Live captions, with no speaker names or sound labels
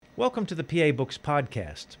Welcome to the PA Books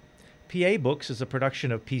podcast. PA Books is a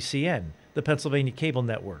production of PCN, the Pennsylvania Cable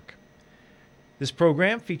Network. This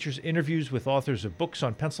program features interviews with authors of books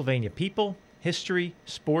on Pennsylvania people, history,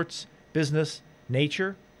 sports, business,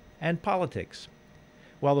 nature, and politics.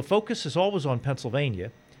 While the focus is always on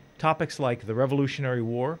Pennsylvania, topics like the Revolutionary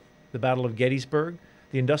War, the Battle of Gettysburg,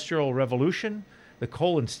 the Industrial Revolution, the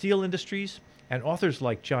coal and steel industries, and authors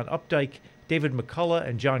like John Updike, David McCullough,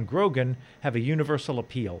 and John Grogan have a universal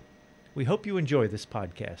appeal. We hope you enjoy this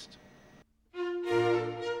podcast.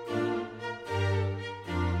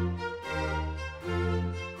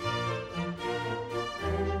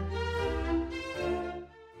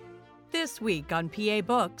 This week on PA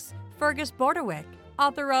Books, Fergus Bordewick,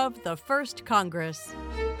 author of The First Congress.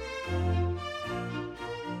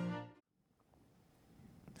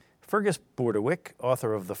 Fergus Bordewick,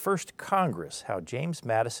 author of The First Congress, How James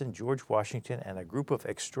Madison, George Washington, and a Group of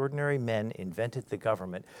Extraordinary Men Invented the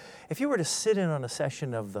Government. If you were to sit in on a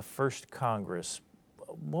session of the First Congress,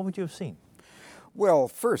 what would you have seen? Well,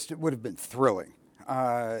 first, it would have been thrilling.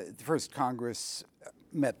 The First Congress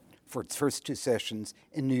met for its first two sessions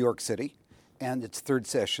in New York City and its third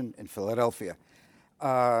session in Philadelphia.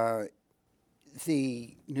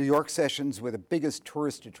 The New York sessions were the biggest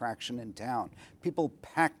tourist attraction in town. People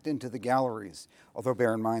packed into the galleries, although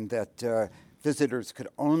bear in mind that visitors could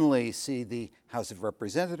only see the House of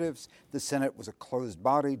Representatives. The Senate was a closed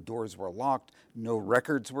body, doors were locked, no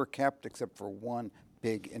records were kept except for one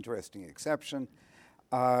big interesting exception.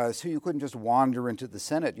 So you couldn't just wander into the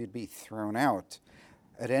Senate, you'd be thrown out.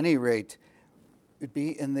 At any rate, it'd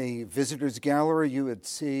be in the visitors gallery, you would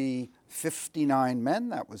see 59 men.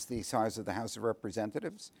 That was the size of the House of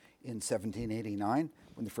Representatives in 1789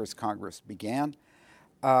 when the first Congress began.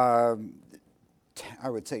 I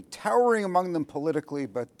would say towering among them politically,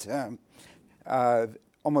 but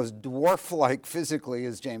almost dwarf-like physically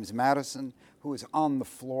is James Madison, who is on the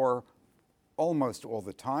floor almost all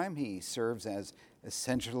the time. He serves as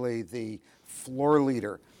essentially the floor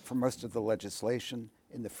leader for most of the legislation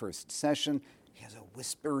in the first session. He has a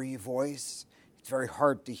whispery voice. It's very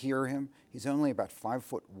hard to hear him. He's only about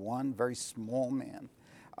 5'1", very small man,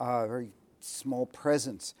 very small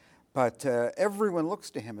presence. But everyone looks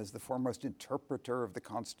to him as the foremost interpreter of the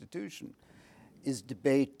Constitution. Is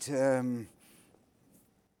debate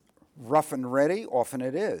rough and ready? Often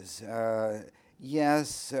it is.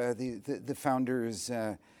 Yes, the founders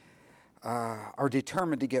are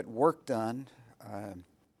determined to get work done,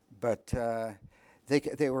 but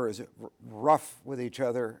they were as rough with each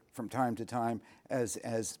other from time to time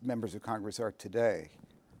as members of Congress are today.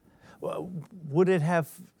 Well, would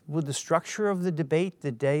the structure of the debate,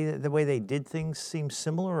 the way they did things, seem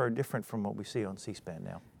similar or different from what we see on C-SPAN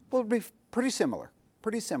now? Well, it'd be pretty similar.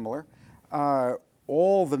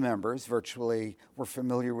 All the members virtually were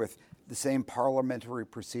familiar with the same parliamentary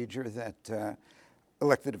procedure that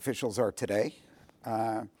elected officials are today.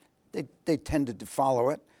 They tended to follow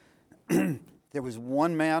it. There was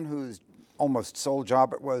one man whose almost sole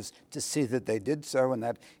job it was to see that they did so, and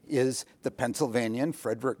that is the Pennsylvanian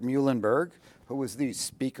Frederick Muhlenberg, who was the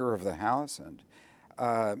Speaker of the House. And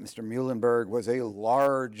Mr. Muhlenberg was a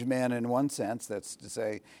large man in one sense. That's to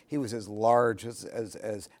say, he was as large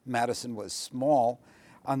as Madison was small.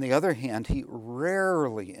 On the other hand, he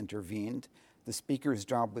rarely intervened. The Speaker's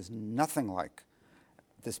job was nothing like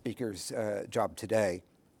the Speaker's job today.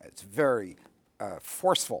 It's very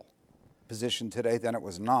forceful position today than it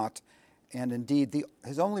was not. And indeed,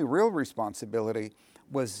 his only real responsibility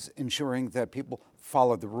was ensuring that people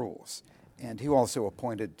followed the rules. And he also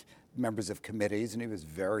appointed members of committees, and he was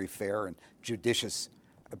very fair and judicious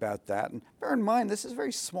about that. And bear in mind, this is a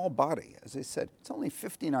very small body. As I said, it's only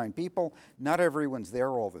 59 people. Not everyone's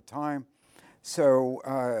there all the time. So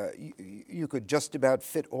you could just about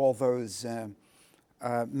fit all those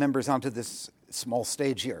members onto this small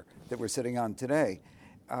stage here that we're sitting on today.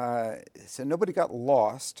 So nobody got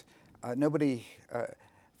lost. Nobody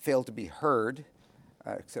failed to be heard,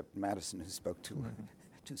 except Madison, who spoke too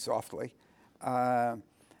softly.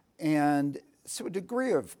 And so a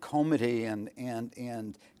degree of comity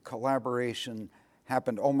and collaboration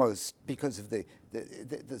happened almost because of the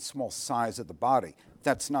small size of the body.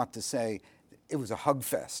 That's not to say it was a hug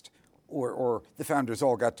fest, or the founders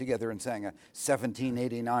all got together and sang a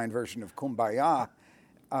 1789 version of Kumbaya.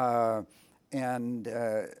 And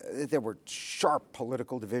there were sharp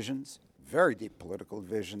political divisions, very deep political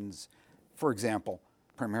divisions, for example,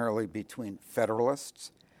 primarily between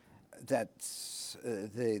Federalists, that's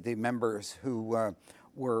the members who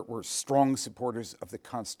were strong supporters of the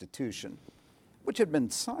Constitution, which had been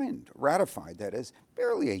ratified, that is,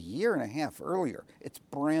 barely a year and a half earlier. It's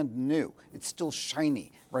brand new. It's still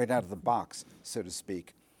shiny right out of the box, so to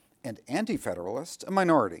speak. And anti-federalists, a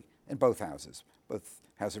minority in both houses, both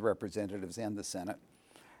House of Representatives and the Senate,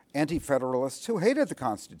 anti-federalists who hated the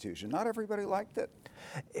Constitution. Not everybody liked it.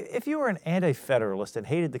 If you were an anti-federalist and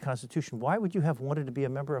hated the Constitution, why would you have wanted to be a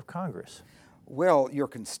member of Congress? Well, your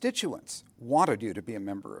constituents wanted you to be a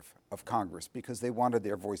member of Congress because they wanted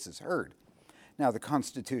their voices heard. Now, the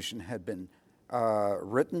Constitution had been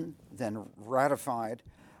written, then ratified,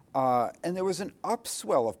 and there was an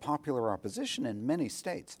upswell of popular opposition in many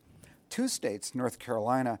states. 2 states, North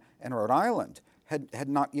Carolina and Rhode Island, had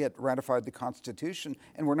not yet ratified the Constitution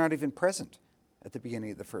and were not even present at the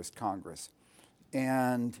beginning of the first Congress,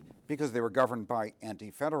 and because they were governed by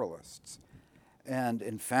anti-federalists. And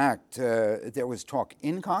in fact, there was talk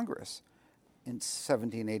in Congress in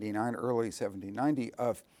 1789, early 1790,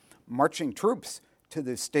 of marching troops to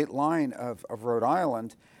the state line of Rhode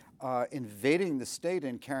Island, invading the state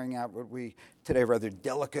and carrying out what we today rather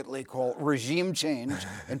delicately call regime change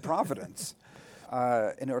in Providence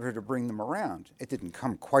in order to bring them around. It didn't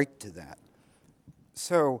come quite to that.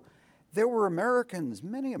 So there were Americans,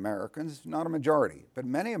 many Americans, not a majority, but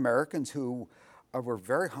many Americans who were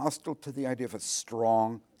very hostile to the idea of a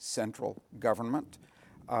strong central government,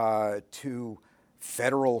 to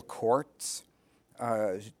federal courts,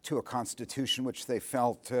 to a constitution which they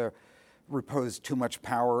felt reposed too much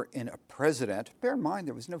power in a president. Bear in mind,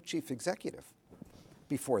 there was no chief executive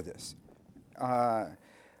before this.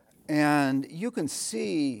 And you can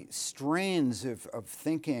see strains of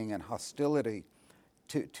thinking and hostility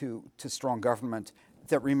to strong government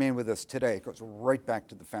that remain with us today. It goes right back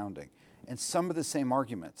to the founding. And some of the same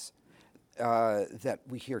arguments that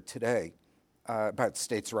we hear today about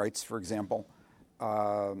states' rights, for example,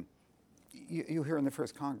 you hear in the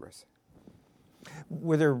first Congress.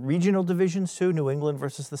 Were there regional divisions too, New England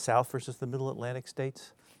versus the South versus the Middle Atlantic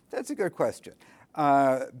states? That's a good question,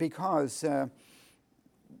 because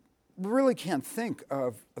we really can't think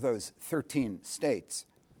of those 13 states,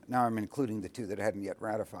 now I'm including the 2 that hadn't yet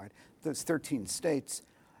ratified, those 13 states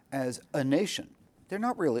as a nation. They're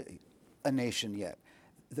not really a nation yet.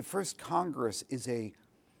 The first Congress is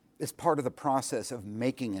part of the process of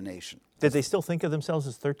making a nation. Did they still think of themselves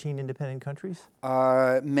as 13 independent countries?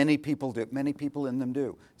 Many people do. Many people in them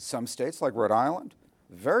do. Some states, like Rhode Island,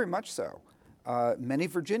 very much so. Many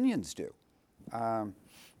Virginians do.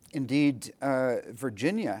 Indeed,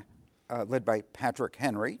 Virginia, led by Patrick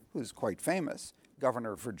Henry, who's quite famous,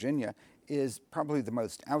 governor of Virginia, is probably the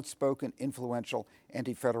most outspoken, influential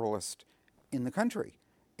anti-federalist in the country.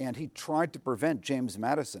 And he tried to prevent James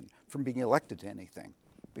Madison from being elected to anything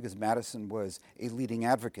because Madison was a leading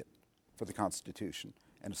advocate for the Constitution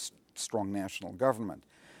and a strong national government.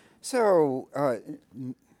 So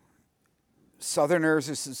Southerners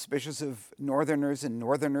are suspicious of Northerners, and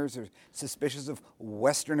Northerners are suspicious of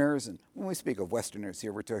Westerners. And when we speak of Westerners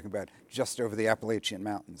here, we're talking about just over the Appalachian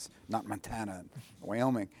Mountains, not Montana and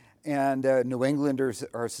Wyoming. And New Englanders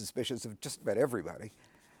are suspicious of just about everybody.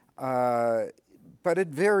 But it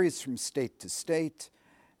varies from state to state.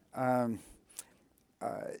 The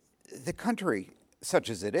country,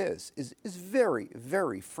 such as it is very,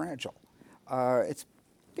 very fragile. It's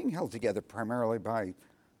being held together primarily by,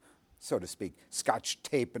 so to speak, Scotch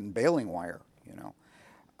tape and baling wire, you know.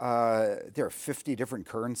 There are 50 different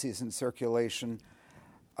currencies in circulation.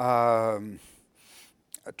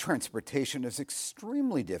 Transportation is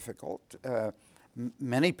extremely difficult.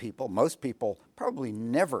 Many people, most people, probably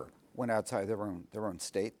never went outside their own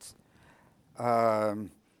states.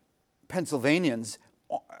 Pennsylvanians,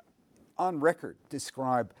 on record,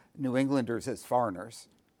 describe New Englanders as foreigners,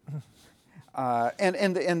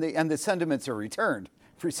 and the sentiments are returned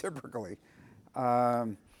reciprocally.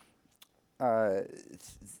 The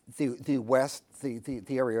West, the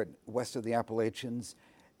area west of the Appalachians,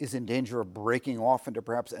 is in danger of breaking off into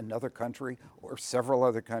perhaps another country or several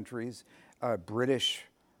other countries. The British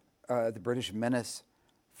menace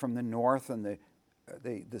from the north and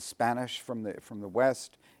the Spanish from the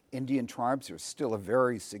west. Indian tribes are still a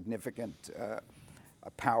very significant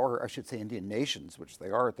power, I should say Indian nations, which they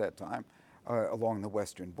are at that time, along the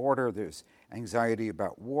western border. There's anxiety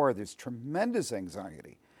about war. There's tremendous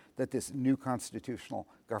anxiety that this new constitutional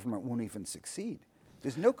government won't even succeed.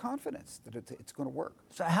 There's no confidence that it's going to work.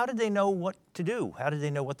 So how did they know what to do? How did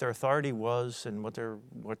they know what their authority was and what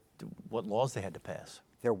laws they had to pass?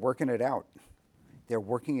 They're working it out. They're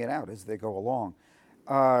working it out as they go along.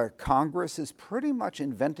 Congress is pretty much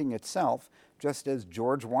inventing itself, just as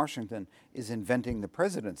George Washington is inventing the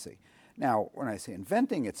presidency. Now, when I say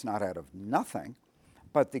inventing, it's not out of nothing,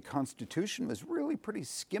 but the Constitution was really pretty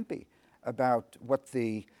skimpy about what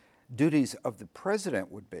the duties of the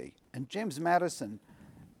president would be. And James Madison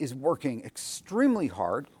is working extremely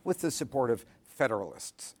hard with the support of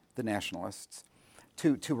Federalists, the Nationalists,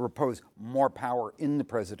 to repose more power in the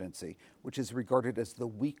presidency, which is regarded as the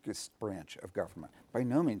weakest branch of government, by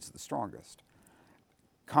no means the strongest.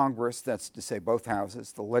 Congress, that's to say both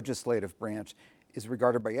houses, the legislative branch, is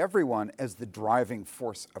regarded by everyone as the driving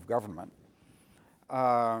force of government.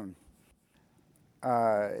 The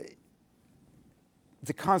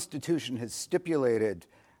Constitution has stipulated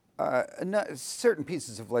certain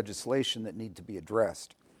pieces of legislation that need to be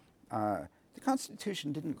addressed. The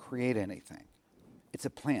Constitution didn't create anything. It's a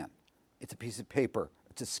plan. It's a piece of paper.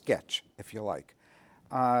 It's a sketch, if you like.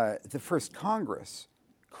 The first Congress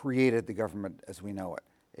created the government as we know it.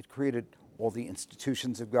 It created all the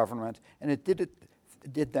institutions of government, and it did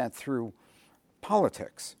that through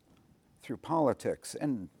politics.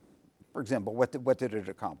 And, for example, what did it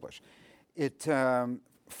accomplish? It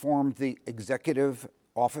formed the executive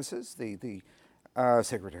offices, the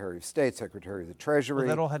Secretary of State, Secretary of the Treasury.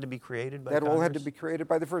 Well, that all had to be created by Congress? That all had to be created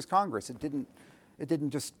by the first Congress. It didn't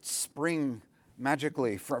just spring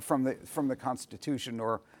magically from the Constitution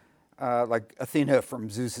or like Athena from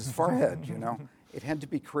Zeus's forehead, you know. It had to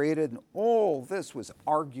be created, and all this was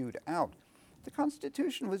argued out. The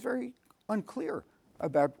Constitution was very unclear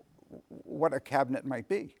about what a cabinet might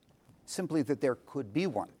be, simply that there could be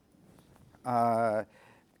one. The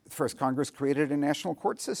first Congress created a national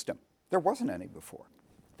court system. There wasn't any before.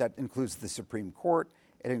 That includes the Supreme Court.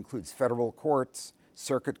 It includes federal courts,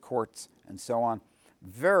 circuit courts, and so on.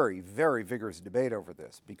 Very, very vigorous debate over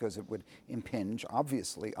this because it would impinge,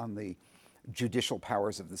 obviously, on the judicial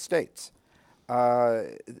powers of the states.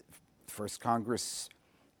 First Congress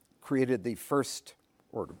created the first,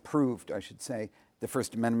 or approved, I should say, the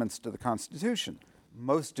first amendments to the Constitution,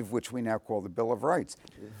 most of which we now call the Bill of Rights.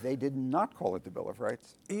 They did not call it the Bill of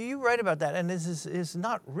Rights. You write about that, and this is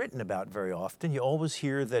not written about very often. You always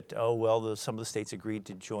hear that, some of the states agreed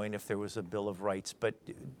to join if there was a Bill of Rights, but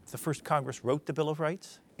the first Congress wrote the Bill of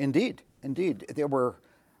Rights? Indeed. There were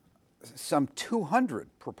some 200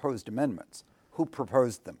 proposed amendments. Who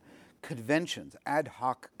proposed them? Conventions, ad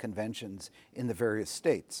hoc conventions in the various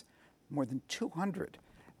states, more than 200.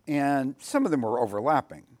 And some of them were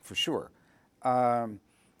overlapping, for sure.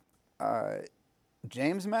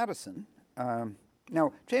 James Madison,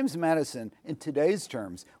 James Madison, in today's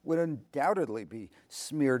terms, would undoubtedly be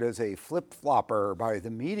smeared as a flip-flopper by the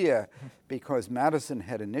media because Madison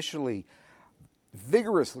had initially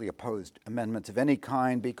vigorously opposed amendments of any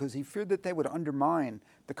kind because he feared that they would undermine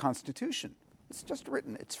the Constitution. It's just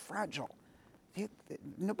written. It's fragile.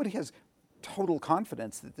 Nobody has total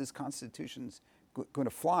confidence that this Constitution's going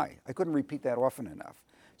to fly. I couldn't repeat that often enough.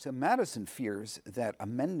 So Madison fears that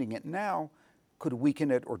amending it now could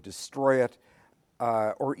weaken it or destroy it,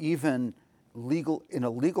 or even in a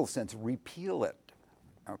legal sense, repeal it.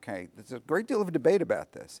 Okay, there's a great deal of debate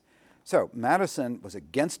about this. So Madison was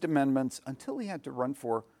against amendments until he had to run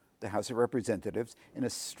for the House of Representatives in a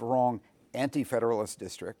strong anti-federalist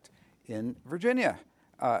district in Virginia,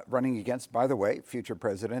 running against, by the way, future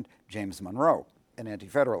President James Monroe, an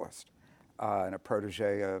anti-federalist, and a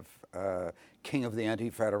protege of King of the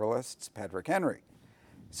Anti-Federalists, Patrick Henry.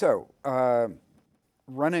 So,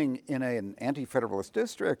 running in an anti-federalist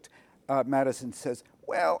district, Madison says,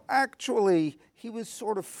 well, actually, he was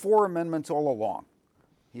sort of for amendments all along.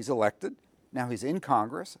 He's elected. Now he's in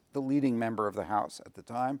Congress, the leading member of the House at the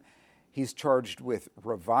time. He's charged with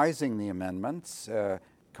revising the amendments,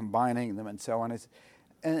 combining them, and so on.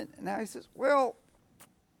 And now he says, well,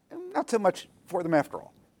 not so much for them after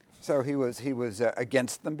all. So he was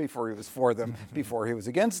against them before he was for them, before he was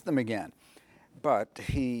against them again. But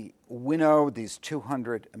he winnowed these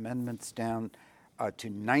 200 amendments down to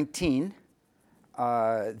 19.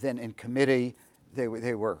 Then in committee, they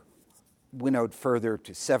were winnowed further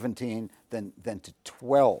to 17, then to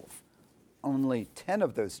 12. Only 10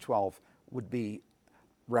 of those 12 would be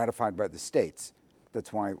ratified by the states.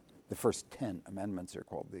 That's why the first 10 amendments are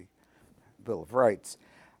called the Bill of Rights.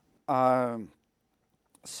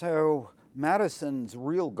 So Madison's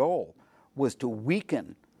real goal was to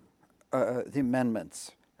weaken the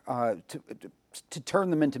amendments, to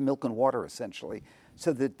turn them into milk and water, essentially,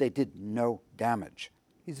 so that they did no damage.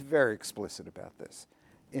 He's very explicit about this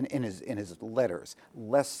in his letters,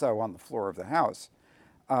 less so on the floor of the House.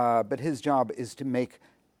 But his job is to make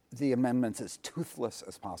the amendments as toothless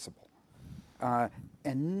as possible.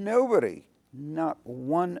 And nobody, not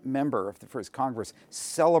one member of the first Congress,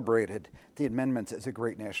 celebrated the amendments as a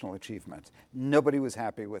great national achievement. Nobody was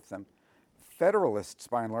happy with them. Federalists,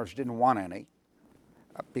 by and large, didn't want any.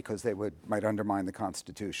 because they might undermine the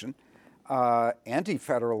Constitution.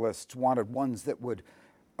 Anti-federalists wanted ones that would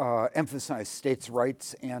emphasize states'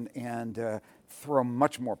 rights and throw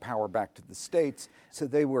much more power back to the states. So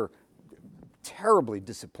they were terribly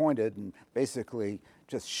disappointed and basically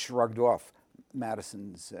just shrugged off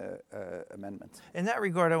Madison's amendments. In that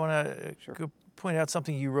regard, I want to point out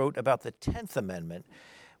something you wrote about the 10th Amendment,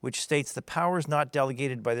 which states the powers not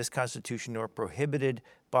delegated by this Constitution nor prohibited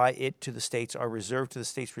by it to the states are reserved to the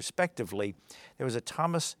states respectively. There was a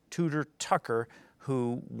Thomas Tudor Tucker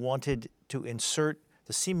who wanted to insert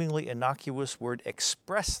the seemingly innocuous word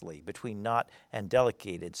expressly between not and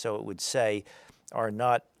delegated. So it would say are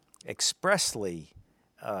not expressly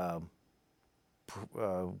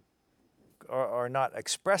are not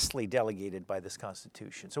expressly delegated by this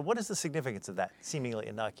Constitution. So what is the significance of that seemingly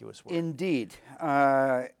innocuous word? Indeed.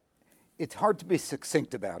 It's hard to be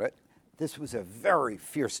succinct about it. This was a very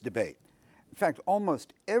fierce debate. In fact,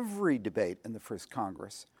 almost every debate in the first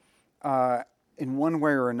Congress, in one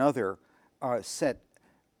way or another, set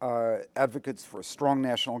advocates for a strong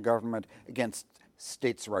national government against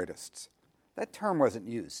states' rightists. That term wasn't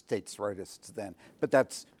used, states' rightists, then, but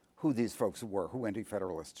that's who these folks were, who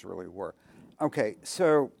anti-federalists really were. Okay,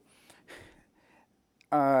 so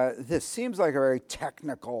this seems like a very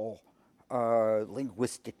technical,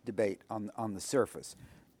 linguistic debate on the surface,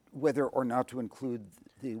 whether or not to include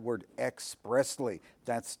the word expressly.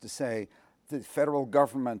 That's to say, the federal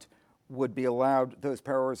government would be allowed those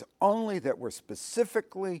powers only that were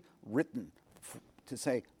specifically written to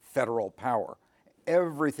say federal power.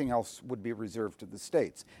 Everything else would be reserved to the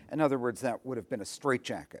states. In other words, that would have been a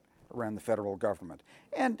straitjacket around the federal government.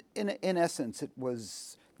 And in essence, it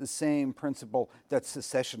was the same principle that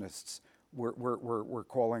secessionists were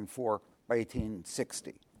calling for by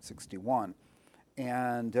 1860, 61.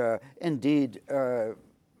 And indeed,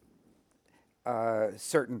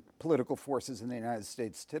 certain political forces in the United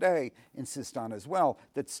States today insist on as well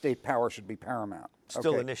that state power should be paramount.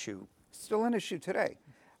 Still an issue. Still an issue today.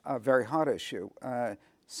 A very hot issue.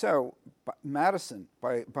 So Madison,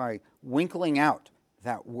 by winkling out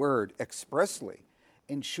that word expressly,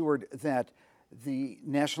 ensured that the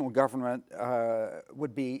national government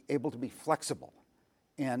would be able to be flexible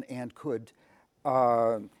and could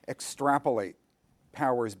extrapolate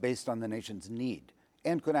powers based on the nation's need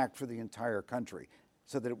and could act for the entire country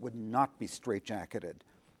so that it would not be straitjacketed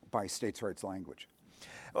by states' rights language.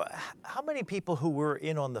 How many people who were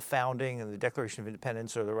in on the founding and the Declaration of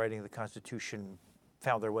Independence or the writing of the Constitution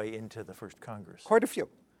found their way into the first Congress? Quite a few.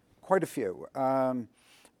 Quite a few.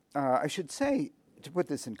 I should say, to put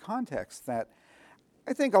this in context, that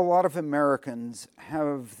I think a lot of Americans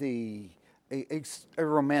have a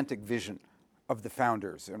romantic vision of the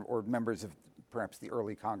founders or members of perhaps the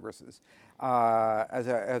early Congresses as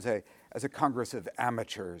a Congress of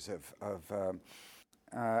amateurs,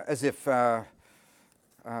 as if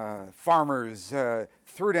farmers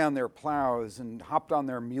threw down their plows and hopped on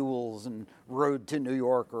their mules and rode to New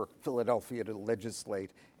York or Philadelphia to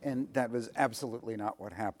legislate, and that was absolutely not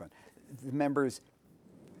what happened. The members,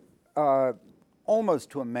 almost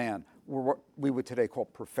to a man, were what we would today call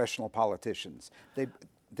professional politicians.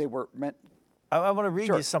 They were meant. I want to read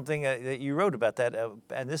you something that you wrote about that,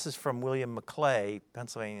 and this is from William Maclay,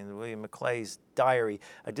 Pennsylvanian, William Maclay's diary.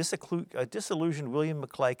 A disillusioned William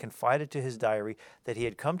Maclay confided to his diary that he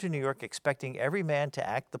had come to New York expecting every man to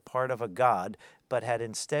act the part of a god, but had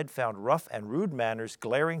instead found rough and rude manners,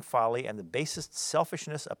 glaring folly, and the basest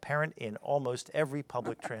selfishness apparent in almost every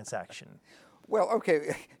public transaction. Well,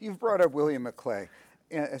 okay, you've brought up William Maclay,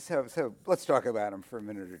 so let's talk about him for a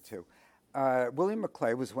minute or two. William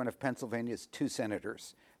Maclay was one of Pennsylvania's two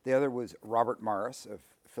senators. The other was Robert Morris of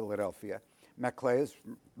Philadelphia. Maclay is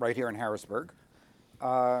right here in Harrisburg.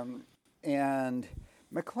 And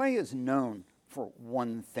Maclay is known for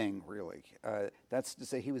one thing, really. That's to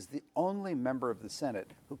say he was the only member of the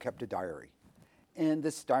Senate who kept a diary. And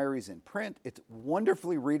this diary is in print. It's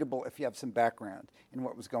wonderfully readable if you have some background in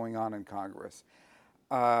what was going on in Congress.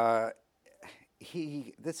 The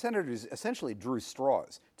senators essentially drew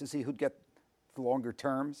straws to see who'd get the longer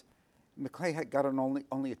terms. Maclay had got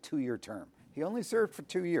only a 2-year term. He only served for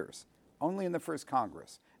 2 years, only in the first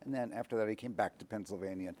Congress. And then after that, he came back to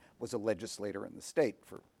Pennsylvania and was a legislator in the state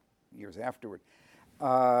for years afterward.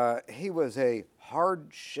 He was a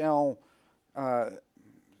hard-shell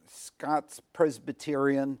Scots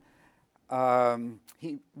Presbyterian.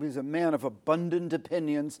 He was a man of abundant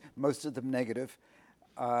opinions, most of them negative.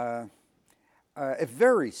 A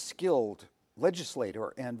very skilled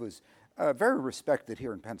legislator and was very respected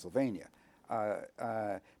here in Pennsylvania,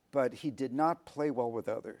 but he did not play well with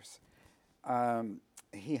others.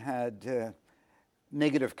 He had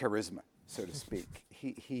negative charisma, so to speak.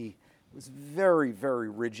 He was very, very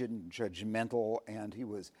rigid and judgmental, and he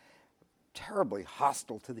was terribly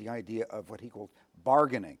hostile to the idea of what he called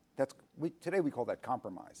bargaining. Today we call that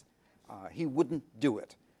compromise. He wouldn't do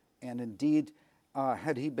it. And indeed,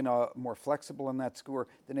 had he been more flexible in that score,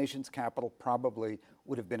 the nation's capital probably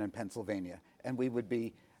would have been in Pennsylvania, and we would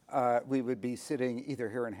be sitting either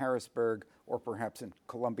here in Harrisburg or perhaps in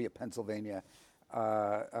Columbia, Pennsylvania,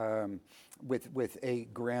 with a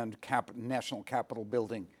grand national capitol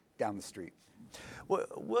building down the street. Well,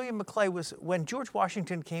 William Maclay when George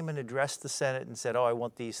Washington came and addressed the Senate and said, "Oh, I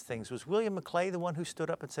want these things," was William Maclay the one who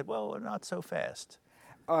stood up and said, "Well, not so fast"?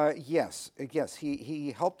 Yes.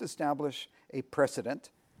 He helped establish a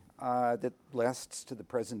precedent that lasts to the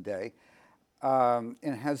present day, and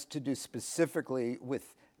has to do specifically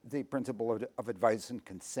with the principle of advice and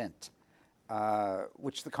consent,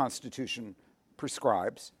 which the Constitution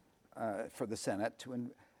prescribes for the Senate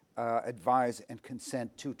to advise and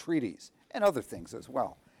consent to treaties and other things as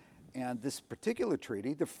well. And this particular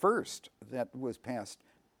treaty, the first that was passed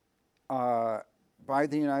by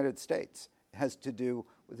the United States, has to do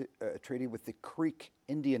with a treaty with the Creek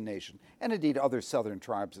Indian Nation, and indeed other southern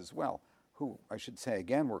tribes as well, who, I should say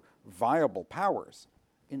again, were viable powers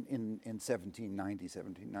in 1790,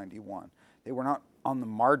 1791. They were not on the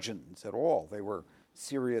margins at all. They were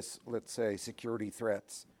serious, let's say, security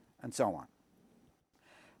threats, and so on.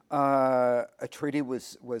 A treaty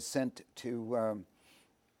was sent to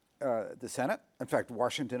the Senate. In fact,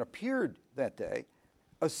 Washington appeared that day,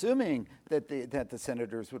 assuming that the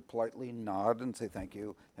senators would politely nod and say, thank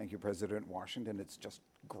you, President Washington, it's just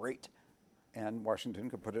great. And Washington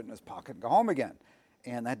could put it in his pocket and go home again.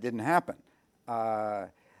 And that didn't happen.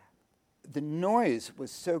 The noise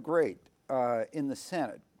was so great in the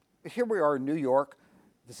Senate. Here we are in New York.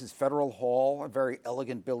 This is Federal Hall, a very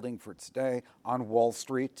elegant building for its day, on Wall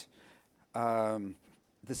Street. The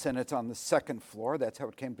Senate's on the second floor. That's how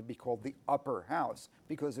it came to be called the Upper House,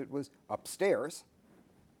 because it was upstairs,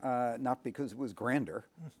 not because it was grander.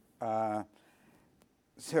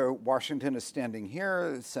 So Washington is standing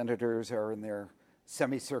here. The senators are in their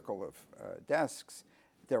semicircle of desks.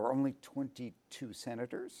 There are only 22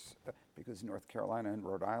 senators, because North Carolina and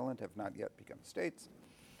Rhode Island have not yet become states.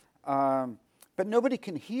 But nobody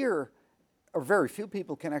can hear, or very few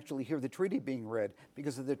people can actually hear the treaty being read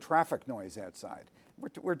because of the traffic noise outside.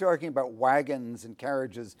 We're talking about wagons and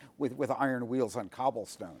carriages with iron wheels on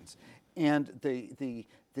cobblestones, and the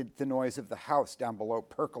noise of the House down below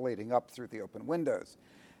percolating up through the open windows.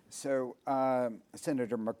 So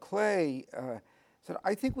Senator Maclay said,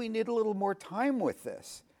 I think we need a little more time with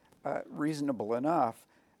this. Reasonable enough,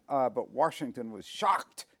 but Washington was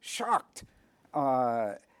shocked.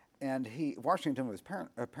 And Washington was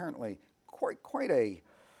apparently quite a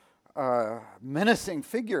menacing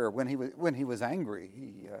figure when he was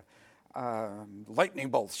angry. Lightning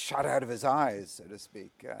bolts shot out of his eyes, so to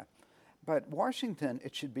speak. But Washington,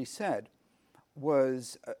 it should be said,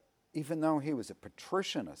 was, even though he was a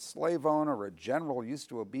patrician, a slave owner, a general used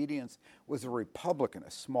to obedience, was a Republican,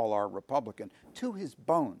 a small r Republican, to his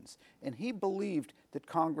bones. And he believed that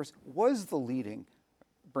Congress was the leading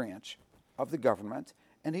branch of the government,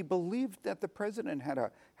 and he believed that the president had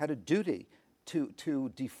a duty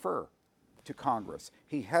to defer to Congress.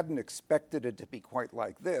 He hadn't expected it to be quite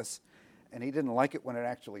like this, and he didn't like it when it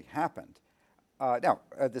actually happened. Now,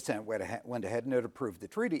 the Senate went ahead and it approved the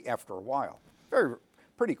treaty after a while,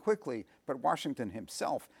 pretty quickly, but Washington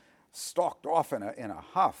himself stalked off in a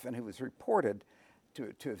huff, and he was reported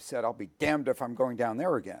to have said, I'll be damned if I'm going down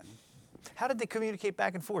there again. How did they communicate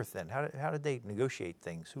back and forth then? How did they negotiate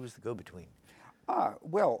things? Who was the go-between?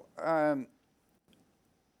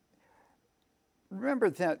 Remember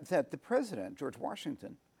that the president, George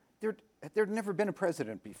Washington, there'd never been a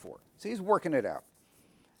president before. So he's working it out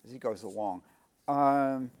as he goes along.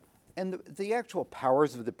 And the actual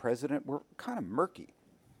powers of the president were kind of murky.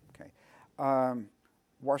 Okay,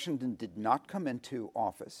 Washington did not come into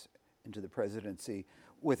office, into the presidency,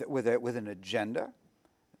 with an agenda.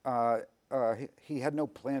 He had no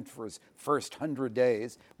plan for his first 100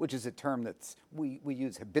 days, which is a term that we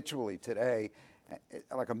use habitually today,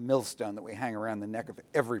 like a millstone that we hang around the neck of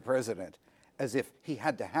every president, as if he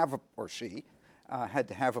had to have or she had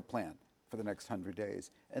to have a plan for the next 100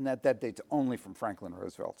 days. And that dates only from Franklin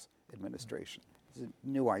Roosevelt's administration. It's a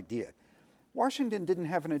new idea. Washington didn't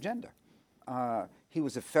have an agenda. He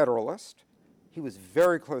was a Federalist. He was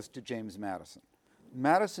very close to James Madison.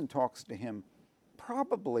 Madison talks to him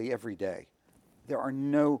probably every day. There's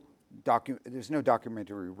no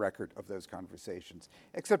documentary record of those conversations,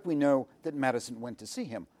 except we know that Madison went to see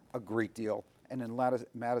him a great deal, and in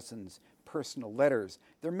Madison's personal letters,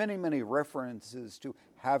 there are many, many references to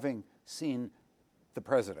having seen the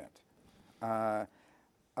president.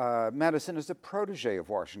 Madison is a protege of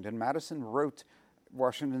Washington. Madison wrote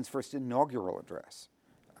Washington's first inaugural address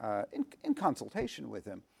in consultation with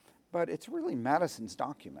him, but it's really Madison's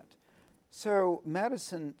document. So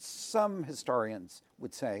Madison, some historians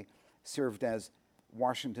would say, served as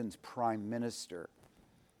Washington's prime minister.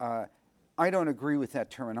 I don't agree with that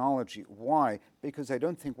terminology. Why? Because I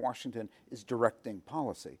don't think Washington is directing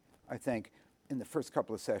policy. I think in the first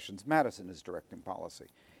couple of sessions, Madison is directing policy.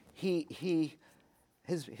 His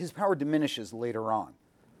power diminishes later on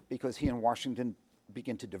because he and Washington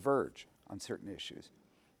begin to diverge on certain issues.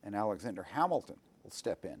 And Alexander Hamilton will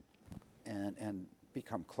step in and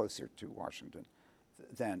become closer to Washington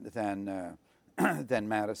than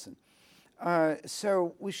Madison.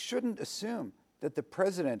 So we shouldn't assume that the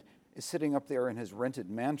president is sitting up there in his rented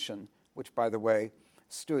mansion, which, by the way,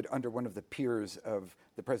 stood under one of the piers of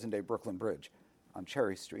the present-day Brooklyn Bridge on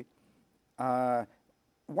Cherry Street.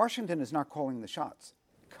 Washington is not calling the shots.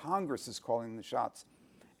 Congress is calling the shots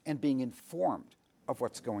and being informed of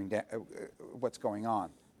what's going on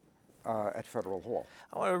at Federal Hall.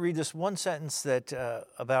 I want to read this one sentence that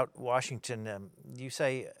about Washington. You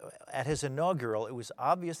say, at his inaugural, it was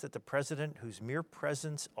obvious that the president, whose mere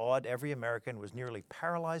presence awed every American, was nearly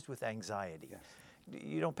paralyzed with anxiety. Yes.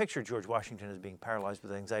 You don't picture George Washington as being paralyzed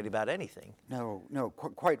with anxiety about anything. No,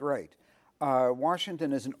 quite right.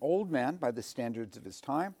 Washington is an old man by the standards of his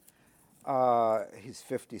time. He's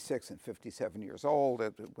 56 and 57 years old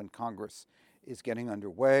when Congress is getting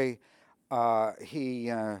underway.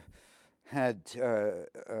 He had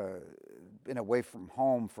been away from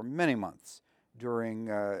home for many months during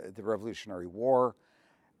the Revolutionary War.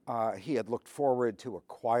 He had looked forward to a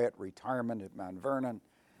quiet retirement at Mount Vernon.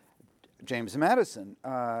 James Madison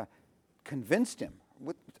convinced him,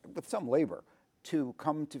 with some labor, to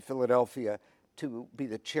come to Philadelphia to be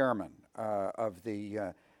the chairman of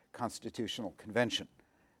the Constitutional Convention,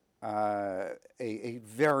 a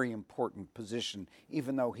very important position,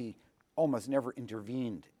 even though he almost never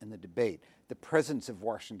intervened in the debate. The presence of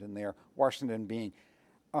Washington there, Washington being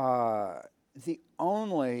the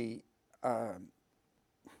only, there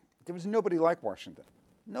was nobody like Washington.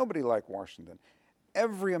 Nobody like Washington.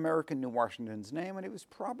 Every American knew Washington's name, and he was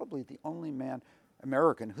probably the only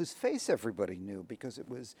American whose face everybody knew because it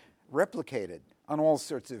was replicated on all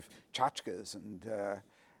sorts of tchotchkes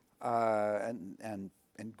and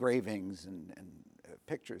engravings and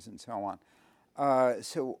pictures and so on.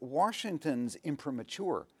 So Washington's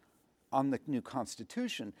imprimatur on the new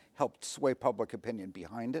Constitution helped sway public opinion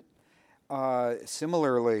behind it.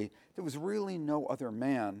 Similarly, there was really no other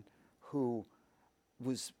man who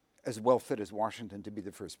was as well fit as Washington to be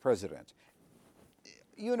the first president.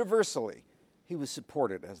 Universally, he was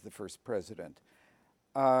supported as the first president.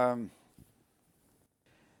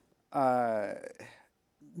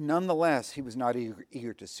 Nonetheless, he was not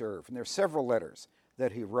eager to serve. And there are several letters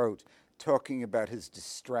that he wrote talking about his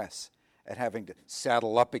distress at having to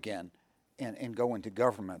saddle up again and go into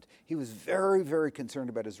government. He was very, very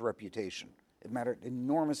concerned about his reputation. It mattered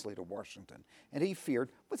enormously to Washington. And he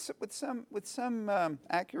feared, with some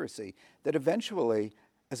accuracy, that eventually,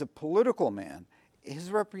 as a political man,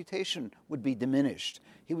 his reputation would be diminished.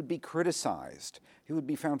 He would be criticized. He would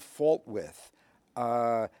be found fault with.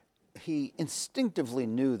 He instinctively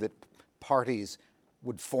knew that parties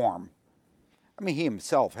would form. I mean, he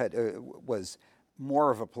himself was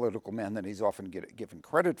more of a political man than he's often given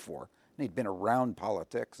credit for. And he'd been around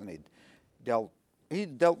politics, and he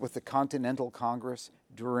dealt with the Continental Congress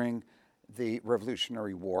during the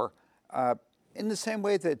Revolutionary War in the same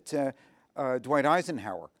way that Dwight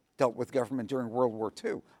Eisenhower dealt with government during World War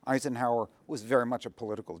II. Eisenhower was very much a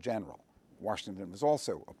political general. Washington was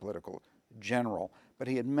also a political general, but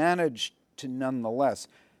he had managed to nonetheless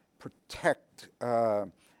protect,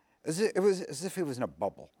 as if he was in a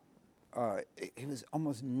bubble. He was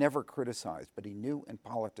almost never criticized, but he knew in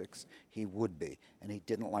politics he would be, and he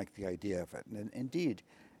didn't like the idea of it. And indeed,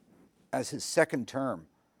 as his second term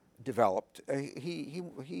developed, he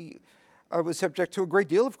was subject to a great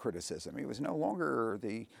deal of criticism. He was no longer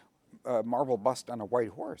the marble bust on a white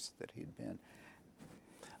horse that he'd been.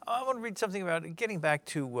 I want to read something about, getting back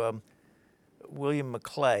to William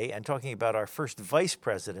Maclay and talking about our first vice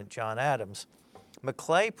president, John Adams.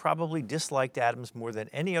 Maclay probably disliked Adams more than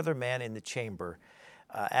any other man in the chamber.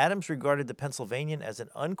 Adams regarded the Pennsylvanian as an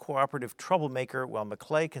uncooperative troublemaker, while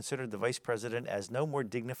Maclay considered the vice president as no more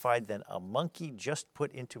dignified than a monkey just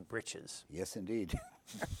put into breeches. Yes, indeed.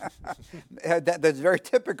 That's very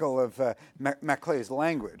typical of Maclay's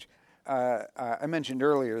language. I mentioned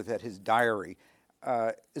earlier that his diary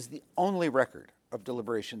is the only record of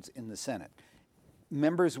deliberations in the Senate.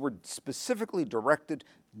 Members were specifically directed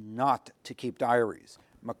not to keep diaries.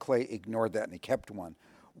 Maclay ignored that and he kept one.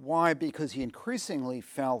 Why? Because he increasingly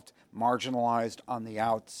felt marginalized on the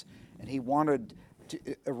outs, and he wanted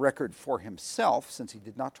a record for himself, since he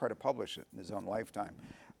did not try to publish it in his own lifetime,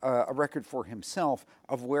 a record for himself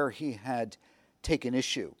of where he had taken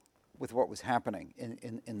issue with what was happening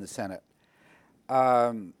in the Senate.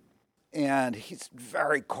 And he's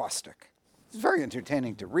very caustic. It's very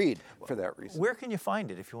entertaining to read for that reason. Where can you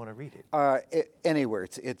find it if you want to read it? Anywhere.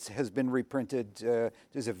 It has been reprinted.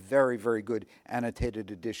 There's a very, very good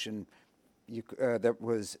annotated edition that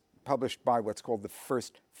was published by what's called the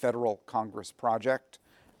First Federal Congress Project,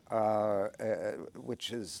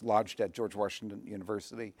 which is lodged at George Washington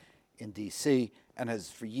University in D.C. and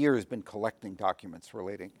has for years been collecting documents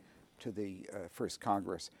relating to the First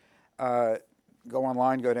Congress. Go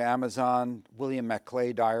online, go to Amazon, William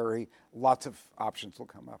Maclay Diary. Lots of options will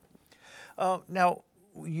come up. Now,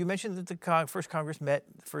 you mentioned that the First Congress met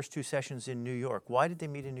the first two sessions in New York. Why did they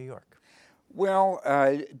meet in New York? Well,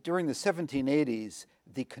 during the 1780s,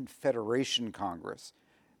 the Confederation Congress,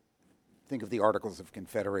 think of the Articles of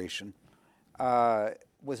Confederation,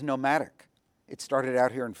 was nomadic. It started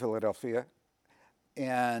out here in Philadelphia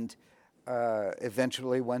and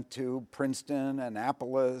eventually went to Princeton,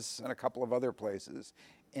 Annapolis, and a couple of other places.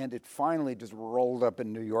 And it finally just rolled up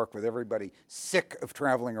in New York with everybody sick of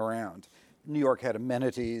traveling around. New York had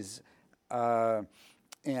amenities, and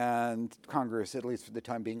Congress, at least for the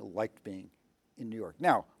time being, liked being in New York.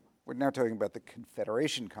 Now, we're now talking about the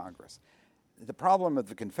Confederation Congress. The problem of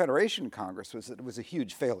the Confederation Congress was that it was a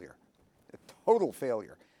huge failure, a total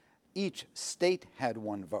failure. Each state had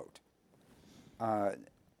one vote.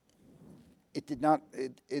 It did not.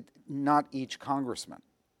 Not each congressman.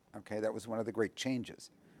 Okay, that was one of the great changes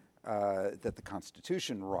that the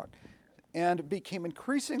Constitution wrought, and it became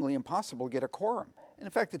increasingly impossible to get a quorum. And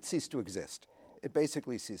in fact, it ceased to exist. It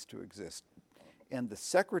basically ceased to exist. And the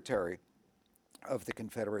secretary of the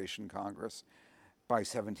Confederation Congress, by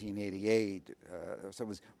 1788, so it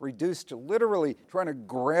was reduced to literally trying to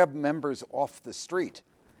grab members off the street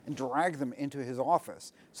and drag them into his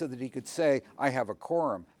office so that he could say, I have a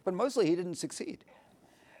quorum. But mostly he didn't succeed.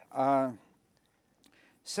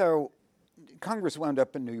 So Congress wound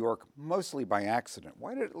up in New York mostly by accident.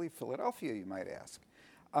 Why did it leave Philadelphia, you might ask?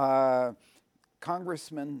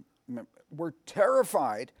 Congressmen were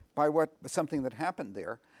terrified by something that happened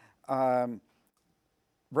there.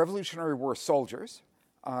 Revolutionary War soldiers,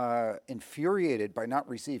 infuriated by not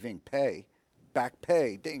receiving back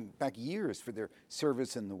pay, dating back years for their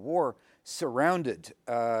service in the war, surrounded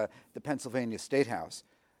the Pennsylvania State House,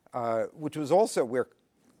 which was also where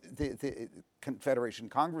the Confederation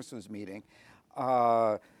Congress was meeting.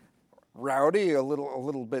 Rowdy, a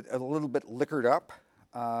little bit liquored up,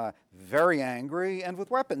 very angry, and with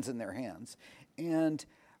weapons in their hands, and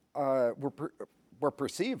were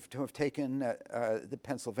perceived to have taken the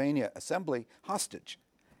Pennsylvania Assembly hostage.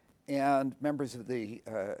 And members of the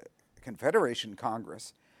Confederation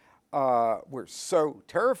Congress were so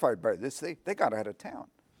terrified by this, they got out of town.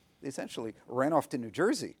 They essentially ran off to New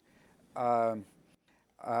Jersey. And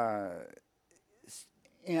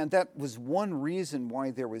that was one reason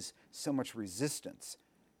why there was so much resistance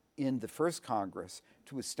in the first Congress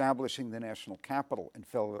to establishing the national capital in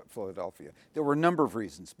Philadelphia. There were a number of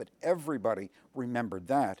reasons, but everybody remembered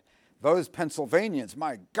that. Those Pennsylvanians,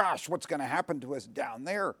 my gosh, what's going to happen to us down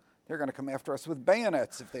there? They're going to come after us with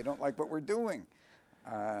bayonets if they don't like what we're doing.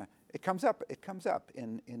 It comes up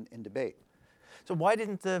in debate. So why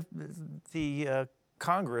didn't the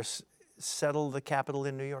Congress settle the capital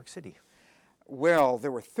in New York City? Well,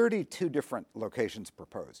 there were 32 different locations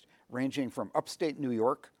proposed, ranging from upstate New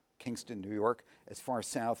York, Kingston, New York, as far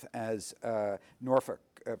south as Norfolk,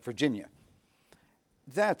 Virginia.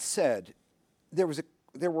 That said,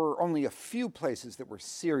 there were only a few places that were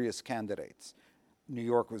serious candidates. New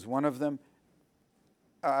York was one of them.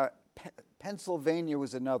 Pennsylvania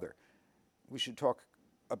was another. We should talk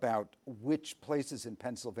about which places in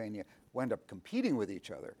Pennsylvania wound up competing with each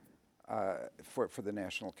other for the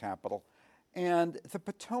national capital. And the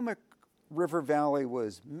Potomac River Valley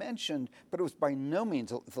was mentioned, but it was by no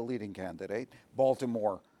means the leading candidate.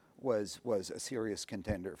 Baltimore was a serious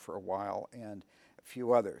contender for a while, and a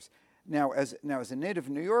few others. Now, as a native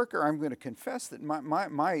New Yorker, I'm going to confess that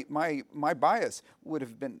my bias would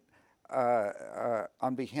have been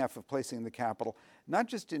on behalf of placing the capital not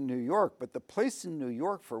just in New York, but the place in New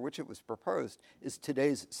York for which it was proposed is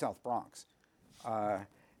today's South Bronx, a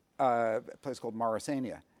place called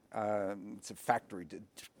Morrisania. It's a factory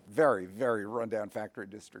very, very rundown factory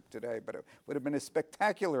district today, but it would have been a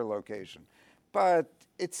spectacular location. But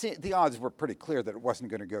the odds were pretty clear that it wasn't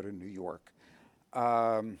going to go to New York.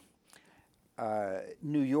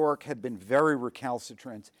 New York had been very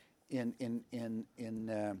recalcitrant in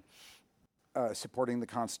supporting the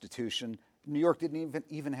Constitution. New York didn't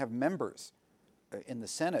even have members in the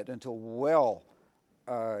Senate until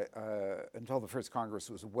the first Congress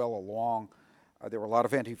was well along. There were a lot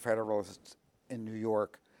of anti-federalists in New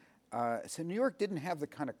York. So New York didn't have the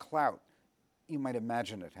kind of clout you might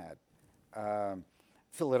imagine it had.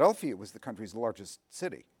 Philadelphia was the country's largest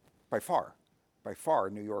city, by far. By far,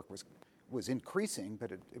 New York was increasing,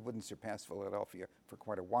 but it wouldn't surpass Philadelphia for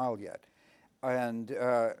quite a while yet. And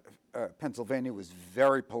Pennsylvania was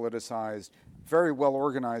very politicized, very well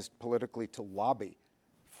organized politically to lobby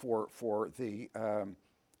for the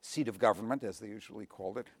seat of government, as they usually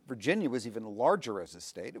called it. Virginia was even larger as a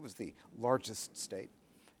state. It was the largest state.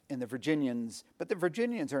 But the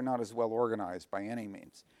Virginians are not as well organized by any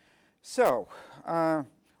means. So,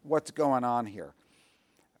 what's going on here?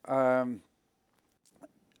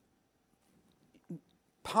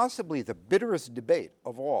 Possibly the bitterest debate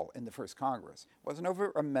of all in the first Congress wasn't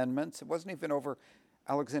over amendments. It wasn't even over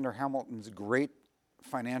Alexander Hamilton's great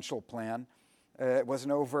financial plan. It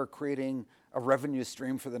wasn't over creating a revenue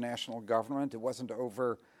stream for the national government. It wasn't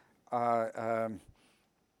over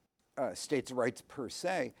states' rights per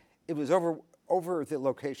se. It was over the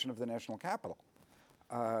location of the national capital.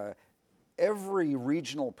 Every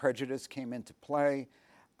regional prejudice came into play.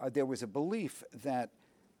 There was a belief that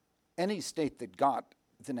any state that got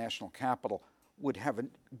the national capital would have a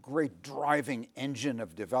great driving engine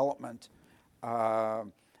of development,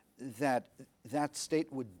 that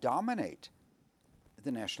state would dominate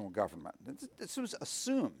the national government. This was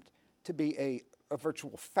assumed to be a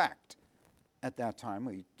virtual fact at that time.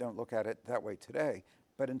 We don't look at it that way today.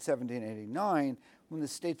 But in 1789, when the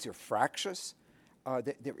states are fractious,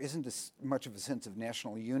 there isn't much of a sense of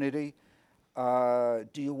national unity.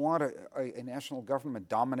 Do you want a national government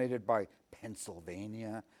dominated by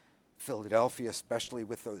Pennsylvania, Philadelphia, especially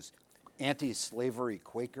with those anti-slavery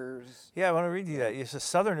Quakers? Yeah, I want to read you that. It says,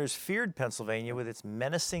 Southerners feared Pennsylvania with its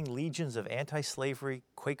menacing legions of anti-slavery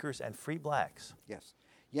Quakers and free blacks. Yes.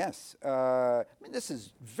 I mean, this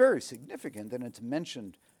is very significant, and it's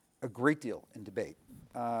mentioned a great deal in debate.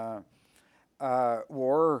 Or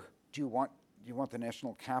do you want the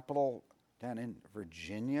national capital down in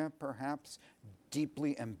Virginia, perhaps,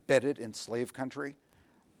 deeply embedded in slave country?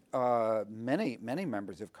 Many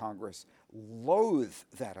members of Congress loathe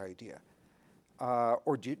that idea.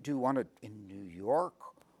 Or do you want it in New York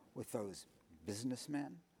with those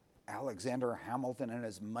businessmen, Alexander Hamilton and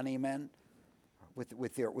his money men,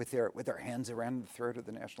 with their hands around the throat of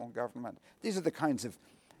the national government? These are the kinds of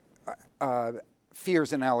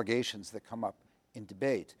fears and allegations that come up in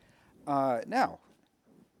debate. Now,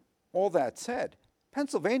 all that said,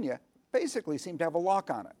 Pennsylvania basically seemed to have a lock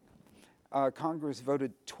on it. Congress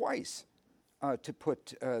voted twice to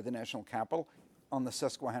put the national capital on the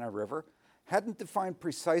Susquehanna River. Hadn't defined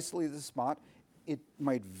precisely the spot. It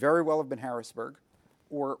might very well have been Harrisburg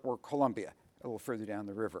or Columbia, a little further down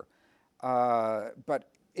the river. But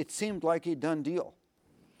it seemed like a done deal.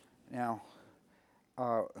 Now,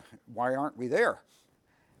 why aren't we there?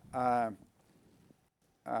 I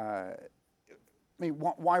mean,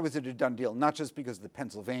 why was it a done deal? Not just because the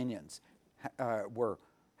Pennsylvanians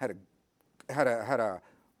had a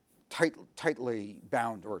tightly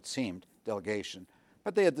bound, or it seemed, delegation,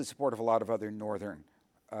 but they had the support of a lot of other northern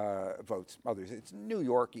votes. Others, it's New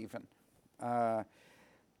York even.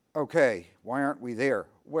 Okay, why aren't we there?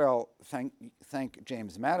 Well, thank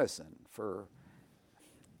James Madison for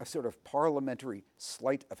a sort of parliamentary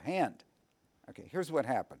sleight of hand. Okay, here's what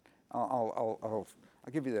happened. I'll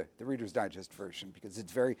give you the Reader's Digest version because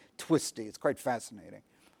it's very twisty. It's quite fascinating.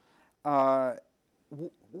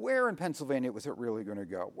 Where in Pennsylvania was it really going to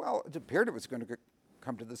go? Well, it appeared it was going to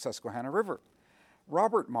come to the Susquehanna River.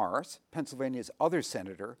 Robert Morris, Pennsylvania's other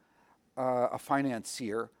senator, a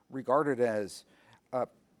financier, regarded as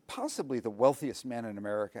possibly the wealthiest man in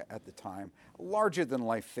America at the time, a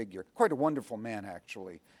larger-than-life figure, quite a wonderful man,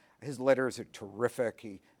 actually. His letters are terrific.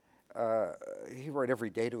 He wrote every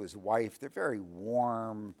day to his wife. They're very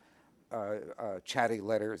warm, chatty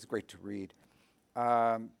letters, great to read.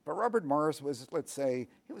 But Robert Morris was, let's say,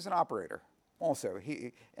 he was an operator also,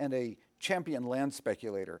 and a champion land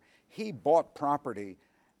speculator. He bought property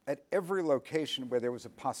at every location where there was a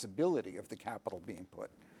possibility of the capital being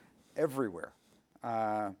put, everywhere.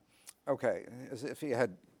 Okay, as if he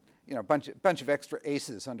had, a bunch of extra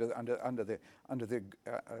aces under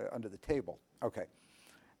the table. Okay,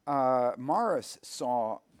 Morris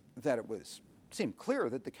saw that it seemed clear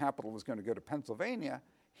that the capital was going to go to Pennsylvania,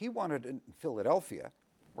 he wanted it in Philadelphia,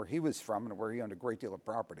 where he was from and where he owned a great deal of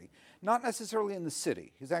property, not necessarily in the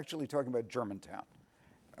city. He's actually talking about Germantown.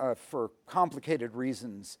 For complicated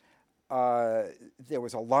reasons, there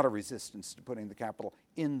was a lot of resistance to putting the capital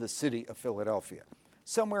in the city of Philadelphia.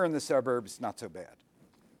 Somewhere in the suburbs, not so bad.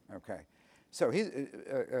 Okay, so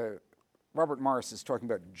Robert Morris is talking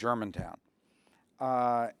about Germantown,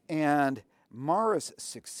 and Morris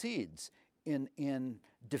succeeds in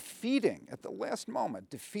defeating, at the last moment,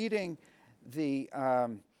 the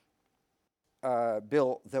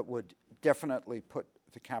bill that would definitely put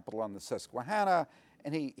the capital on the Susquehanna,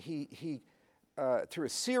 and he through a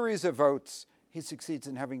series of votes, he succeeds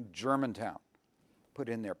in having Germantown put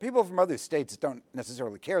in there. People from other states don't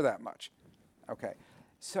necessarily care that much. Okay,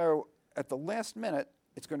 so at the last minute,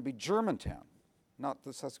 it's going to be Germantown, not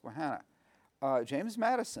the Susquehanna. James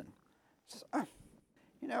Madison says,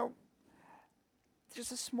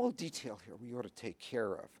 there's a small detail here we ought to take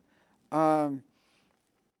care of.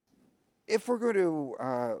 If we're going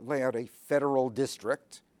to lay out a federal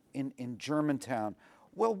district in Germantown,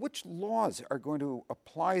 well, which laws are going to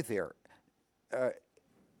apply there?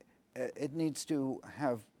 It needs to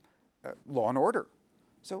have law and order.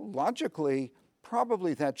 So logically,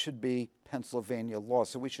 probably that should be Pennsylvania law,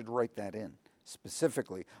 so we should write that in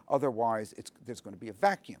specifically. Otherwise, there's going to be a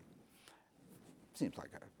vacuum. Seems like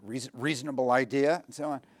a reasonable idea, and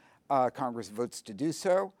so on. Congress votes to do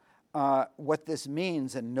so. What this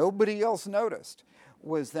means, and nobody else noticed,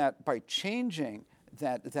 was that by changing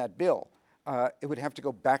that bill, it would have to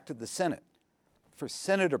go back to the Senate for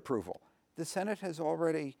Senate approval. The Senate has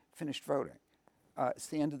already finished voting. It's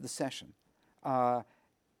the end of the session.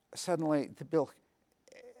 Suddenly, the bill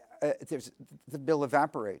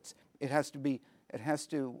evaporates. It has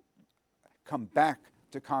to come back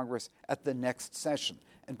to Congress at the next session,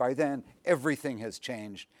 and by then everything has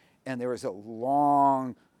changed, and there is a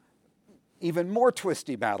long, even more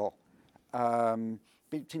twisty battle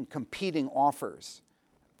between competing offers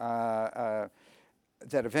that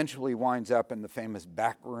eventually winds up in the famous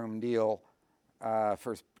backroom deal,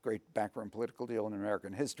 first great backroom political deal in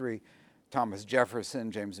American history. Thomas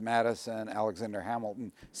Jefferson, James Madison, Alexander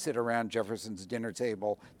Hamilton sit around Jefferson's dinner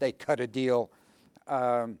table. They cut a deal.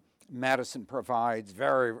 Madison provides,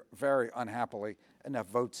 very, very unhappily, enough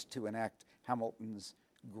votes to enact Hamilton's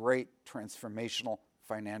great transformational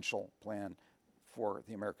financial plan for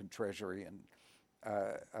the American Treasury and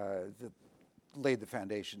laid the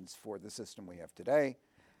foundations for the system we have today.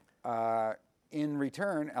 In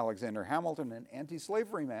return, Alexander Hamilton, an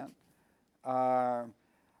anti-slavery man,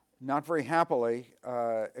 not very happily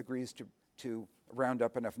agrees to round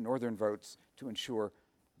up enough northern votes to ensure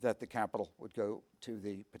that the capital would go to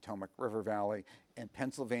the Potomac River Valley, and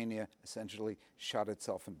Pennsylvania essentially shot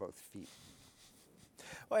itself in both feet.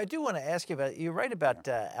 Well, I do want to ask you about, you write about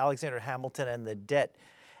Alexander Hamilton and the debt,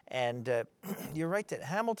 and you write that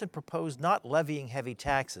Hamilton proposed not levying heavy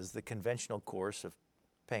taxes, the conventional course of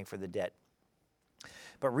paying for the debt,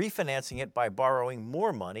 but refinancing it by borrowing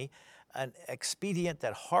more money, an expedient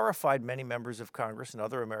that horrified many members of Congress and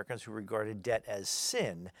other Americans who regarded debt as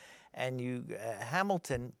sin. And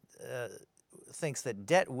Hamilton thinks that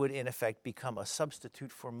debt would, in effect, become a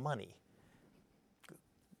substitute for money.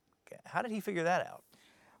 How did he figure that out?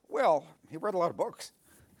 Well, he read a lot of books.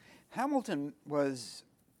 Hamilton was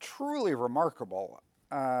truly remarkable.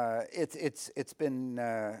 It's been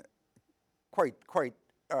quite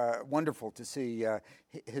wonderful to see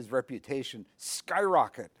his reputation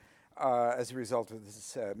skyrocket as a result of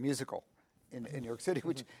this musical in New York City,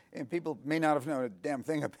 which and people may not have known a damn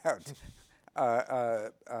thing about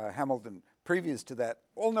Hamilton previous to that.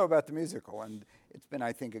 All know about the musical, and it's been,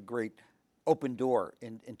 I think, a great open door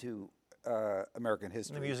into American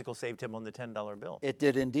history. The musical saved him on the $10 bill. It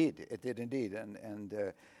did indeed. It did indeed, and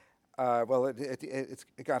well, it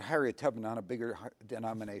got Harriet Tubman on a bigger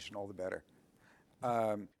denomination, all the better.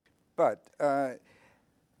 But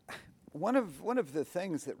one of the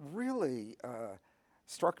things that really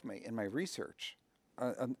struck me in my research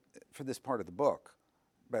for this part of the book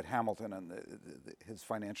about Hamilton and his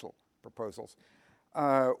financial proposals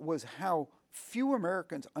was how few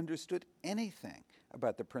Americans understood anything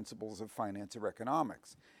about the principles of finance or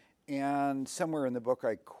economics. And somewhere in the book,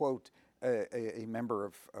 I quote a member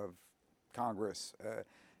of Congress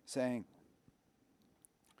saying,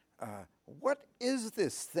 what is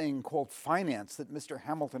this thing called finance that Mr.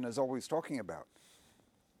 Hamilton is always talking about?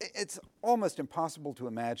 It's almost impossible to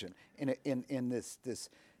imagine in this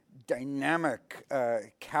dynamic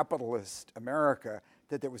capitalist America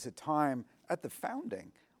that there was a time at the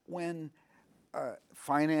founding when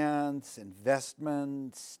finance,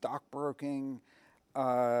 investment, stockbroking,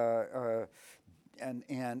 and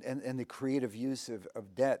the creative use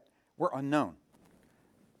of debt were unknown.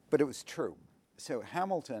 But it was true. So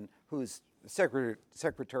Hamilton, who's Secretary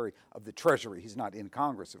of the Treasury, he's not in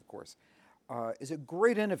Congress, of course, is a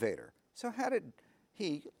great innovator. So how did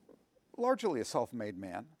he, largely a self-made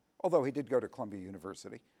man, although he did go to Columbia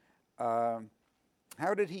University, how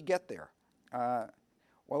did he get there?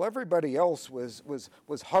 While everybody else was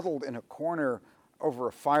huddled in a corner over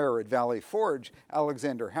a fire at Valley Forge,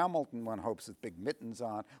 Alexander Hamilton, one hopes with big mittens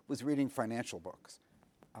on, was reading financial books.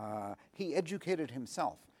 He educated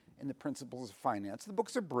himself in the principles of finance. The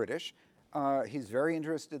books are British. He's very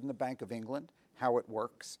interested in the Bank of England, how it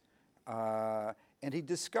works. And he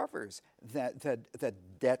discovers that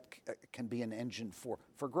debt can be an engine for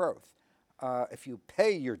growth. If you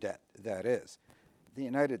pay your debt, that is. The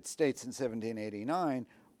United States in 1789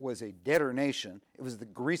 was a debtor nation. It was the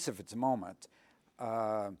Greece of its moment,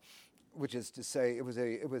 which is to say it was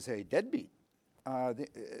a deadbeat.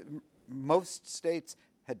 Most states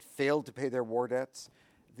had failed to pay their war debts.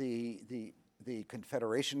 The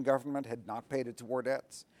Confederation government had not paid its war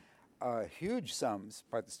debts. Huge sums,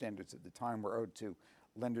 by the standards of the time, were owed to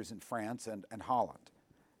lenders in France and Holland.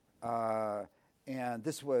 And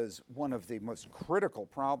this was one of the most critical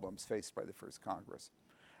problems faced by the First Congress.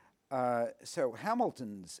 So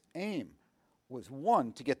Hamilton's aim was,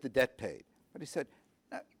 one, to get the debt paid. But he said,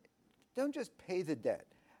 no, don't just pay the debt.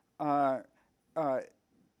 Well,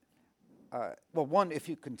 one, if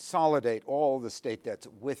you consolidate all the state debts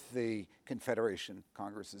with the Confederation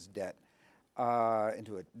Congress's debt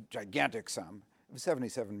into a gigantic sum, it was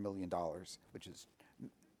 $77 million, which is,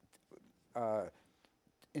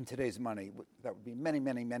 in today's money, that would be many,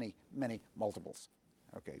 many, many, many multiples.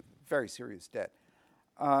 Okay, very serious debt.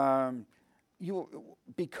 You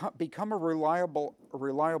become a reliable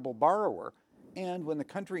borrower, and when the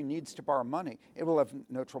country needs to borrow money, it will have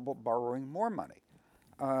no trouble borrowing more money.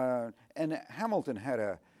 And Hamilton had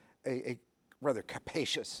a rather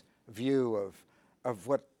capacious view of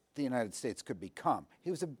what the United States could become.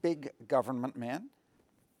 He was a big government man.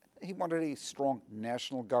 He wanted a strong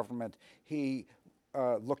national government. He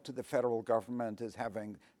looked to the federal government as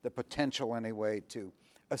having the potential, anyway, to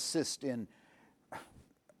assist in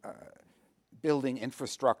building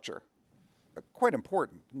infrastructure. Quite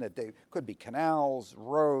important, in that they could be canals,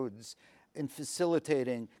 roads, in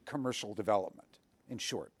facilitating commercial development, in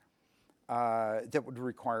short, that would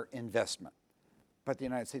require investment. But the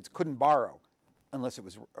United States couldn't borrow unless it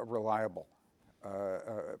was reliably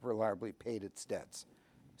paid its debts.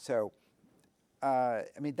 So, I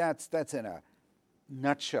mean, that's in a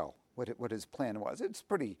nutshell what his plan was. It's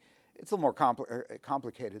a little more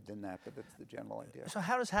complicated than that, but that's the general idea. So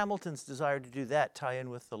how does Hamilton's desire to do that tie in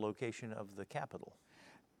with the location of the capital?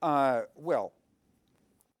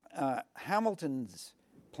 Hamilton's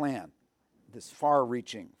plan, this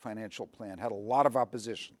far-reaching financial plan, had a lot of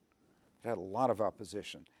opposition. It had a lot of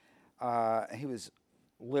opposition. He was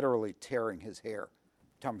literally tearing his hair.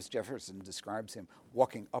 Thomas Jefferson describes him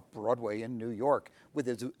walking up Broadway in New York with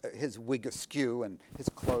his wig askew and his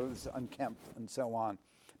clothes unkempt and so on,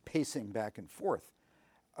 pacing back and forth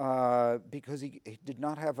because he did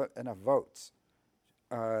not have enough votes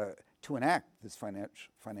to enact this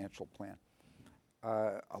financial plan.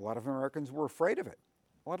 A lot of Americans were afraid of it.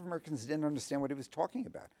 A lot of Americans didn't understand what he was talking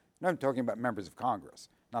about. No, I'm talking about members of Congress,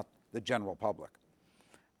 not the general public.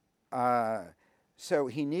 So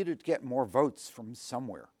he needed to get more votes from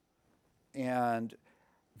somewhere. And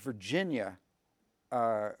Virginia,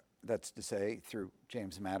 that's to say, through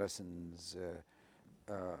James Madison's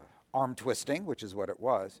arm twisting, which is what it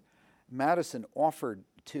was, Madison offered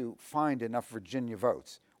to find enough Virginia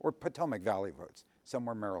votes, or Potomac Valley votes,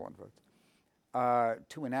 somewhere Maryland votes,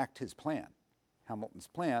 to enact his plan, Hamilton's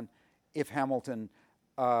plan, if Hamilton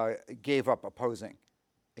gave up opposing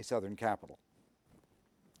a Southern capital.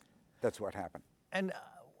 That's what happened. And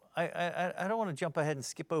I don't want to jump ahead and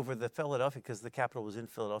skip over the Philadelphia, because the capital was in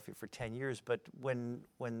Philadelphia for 10 years, but when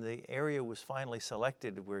the area was finally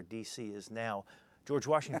selected where D.C. is now, George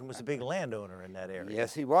Washington was a big landowner in that area.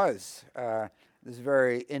 Yes, he was. This is a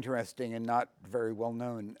very interesting and not very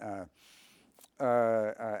well-known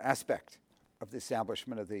aspect of the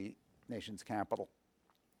establishment of the nation's capital.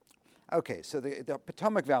 Okay, so the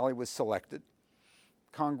Potomac Valley was selected.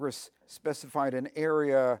 Congress specified an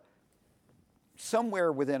area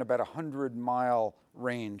somewhere within about 100-mile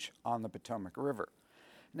range on the Potomac River.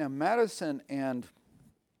 Now, Madison and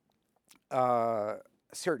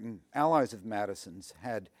certain allies of Madison's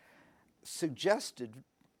had suggested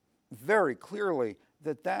very clearly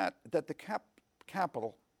that the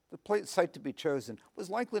capital the site to be chosen was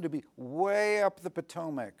likely to be way up the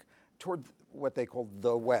Potomac toward what they called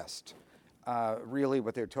the West. Really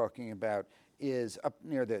what they're talking about is up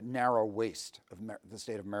near the narrow waist of the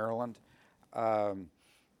state of Maryland,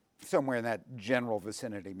 somewhere in that general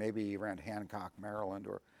vicinity, maybe around Hancock, Maryland,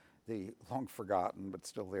 or the long-forgotten but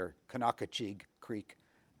still there Conococheague Creek.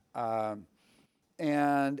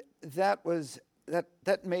 And that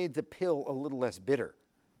made the pill a little less bitter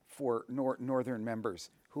for northern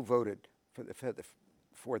members who voted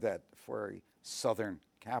for a southern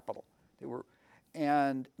capital.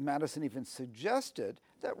 And Madison even suggested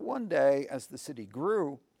that one day, as the city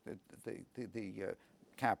grew, the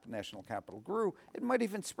national capital grew, it might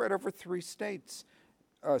even spread over 3 states,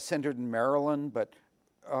 centered in Maryland, but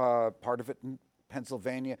part of it in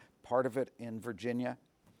Pennsylvania, part of it in Virginia,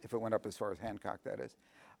 if it went up as far as Hancock, that is.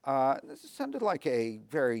 This sounded like a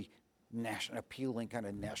very appealing kind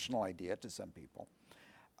of national idea to some people.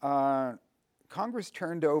 Congress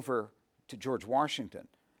turned over to George Washington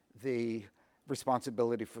the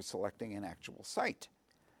responsibility for selecting an actual site.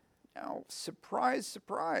 Now, surprise,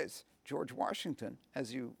 surprise, George Washington,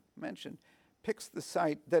 as you mentioned, picks the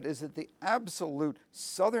site that is at the absolute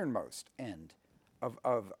southernmost end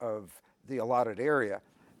of the allotted area,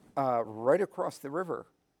 right across the river.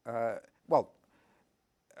 The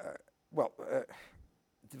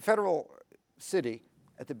federal city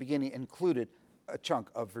at the beginning included a chunk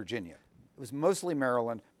of Virginia. It was mostly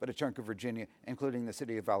Maryland, but a chunk of Virginia, including the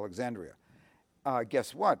city of Alexandria.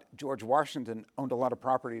 Guess what? George Washington owned a lot of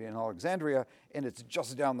property in Alexandria, and it's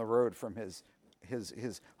just down the road from his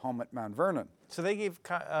home at Mount Vernon. So they gave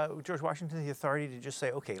George Washington the authority to just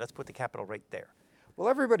say, okay, let's put the capital right there. Well,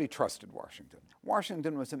 everybody trusted Washington.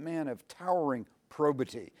 Washington was a man of towering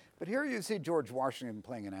probity. But here you see George Washington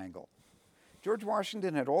playing an angle. George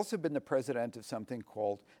Washington had also been the president of something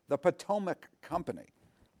called the Potomac Company.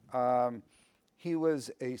 He was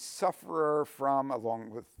a sufferer from, along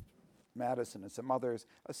with Madison and some others,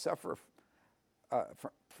 a sufferer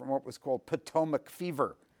from what was called Potomac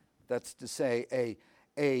fever. That's to say,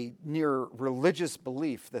 a near religious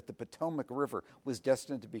belief that the Potomac River was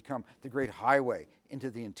destined to become the great highway into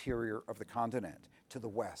the interior of the continent, to the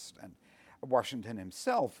west. And Washington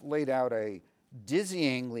himself laid out a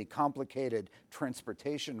dizzyingly complicated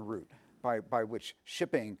transportation route by which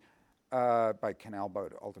shipping by canal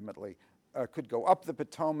boat ultimately could go up the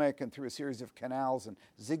Potomac and through a series of canals and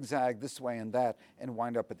zigzag this way and that and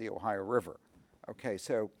wind up at the Ohio River. Okay,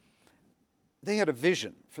 so they had a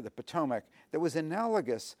vision for the Potomac that was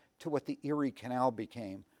analogous to what the Erie Canal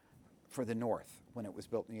became for the North when it was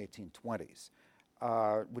built in the 1820s,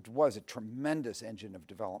 which was a tremendous engine of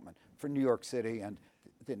development for New York City and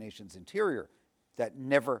the nation's interior. That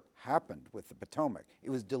never happened with the Potomac. It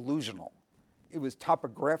was delusional. It was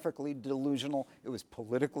topographically delusional. It was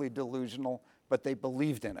politically delusional, but they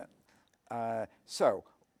believed in it. So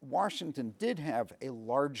Washington did have a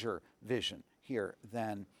larger vision here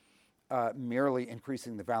than merely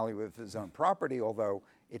increasing the value of his own property, although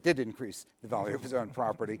it did increase the value of his own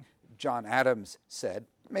property. John Adams said,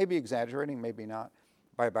 maybe exaggerating, maybe not,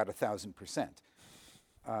 by about 1,000%.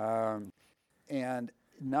 And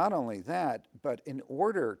not only that, but in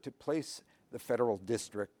order to place the federal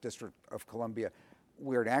District of Columbia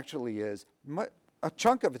where it actually is, a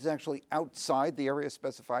chunk of it is actually outside the area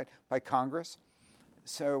specified by Congress.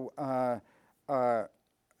 So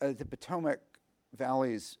the Potomac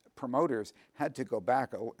Valley's promoters had to go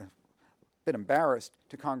back, a bit embarrassed,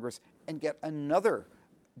 to Congress and get another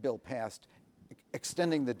bill passed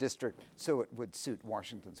extending the district so it would suit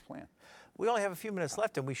Washington's plan. We only have a few minutes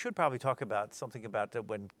left, and we should probably talk about something about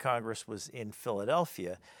when Congress was in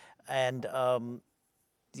Philadelphia. And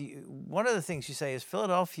one of the things you say is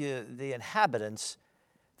Philadelphia, the inhabitants,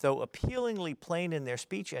 though appealingly plain in their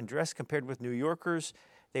speech and dress compared with New Yorkers,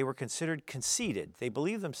 they were considered conceited. They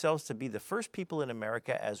believed themselves to be the first people in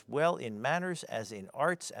America as well in manners as in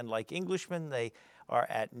arts, and like Englishmen, they are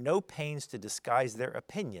at no pains to disguise their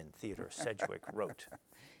opinion, Theodore Sedgwick wrote.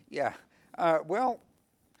 Yeah. Well,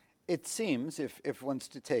 it seems, if one's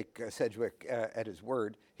to take Sedgwick at his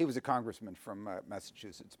word, he was a congressman from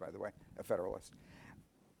Massachusetts, by the way, a Federalist.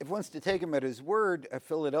 If one's to take him at his word,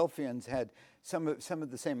 Philadelphians had some of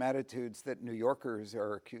the same attitudes that New Yorkers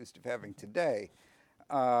are accused of having today,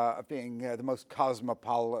 of being the most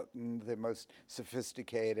cosmopolitan, the most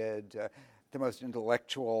sophisticated, the most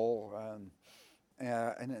intellectual,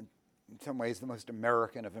 and in some ways the most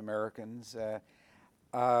American of Americans.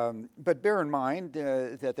 But bear in mind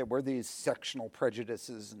that there were these sectional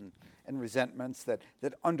prejudices and resentments that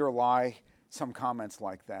underlie some comments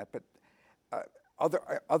like that. But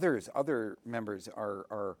other members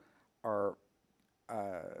are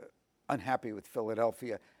unhappy with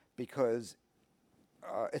Philadelphia because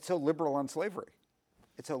it's so liberal on slavery.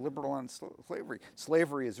 It's so liberal on slavery.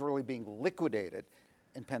 Slavery is really being liquidated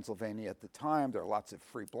in Pennsylvania at the time. There are lots of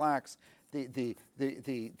free blacks. The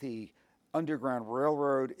Underground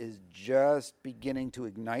Railroad is just beginning to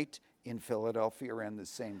ignite in Philadelphia around the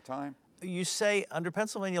same time. You say under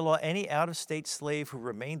Pennsylvania law, any out-of-state slave who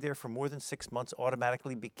remained there for more than 6 months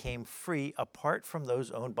automatically became free, apart from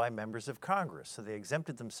those owned by members of Congress. So they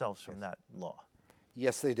exempted themselves from that law.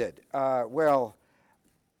 Yes, they did.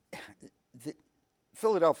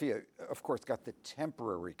 Philadelphia, of course, got the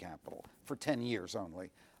temporary capital for 10 years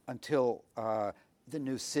only until the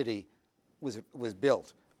new city was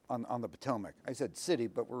built on the Potomac. I said city,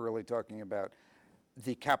 but we're really talking about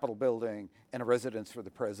the Capitol building and a residence for the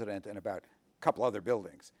president and about a couple other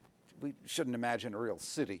buildings. We shouldn't imagine a real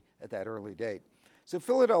city at that early date. So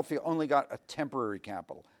Philadelphia only got a temporary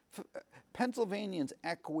capital. Pennsylvanians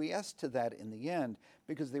acquiesced to that in the end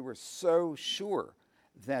because they were so sure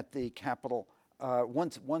that the capital,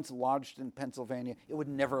 once lodged in Pennsylvania, it would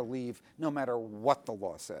never leave, no matter what the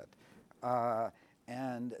law said.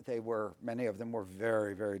 And many of them were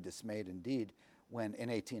very, very dismayed indeed when in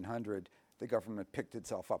 1800 the government picked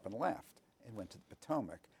itself up and left and went to the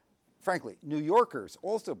Potomac. Frankly, New Yorkers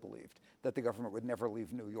also believed that the government would never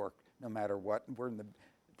leave New York no matter what. We're in the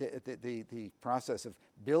process of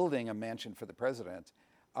building a mansion for the president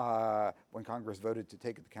when Congress voted to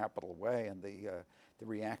take the capital away, and the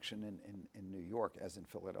reaction in New York, as in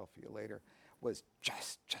Philadelphia later, was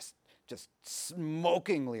just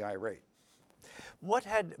smokingly irate.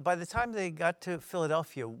 By the time they got to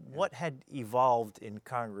Philadelphia, what had evolved in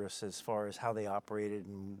Congress as far as how they operated?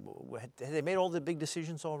 And had they made all the big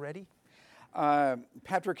decisions already?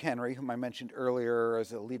 Patrick Henry, whom I mentioned earlier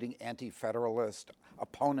as a leading anti-federalist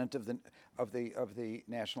opponent of the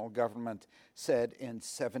national government, said in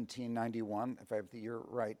 1791, if I have the year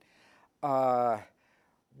right, I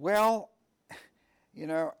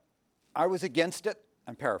was against it.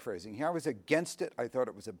 I'm paraphrasing here. I was against it. I thought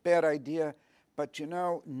it was a bad idea. But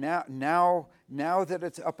now that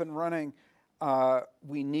it's up and running,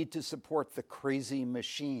 we need to support the crazy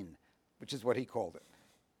machine, which is what he called it,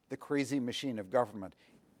 the crazy machine of government.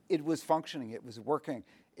 It was functioning. It was working.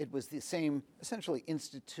 It was the same, essentially,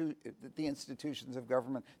 the institutions of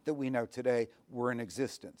government that we know today were in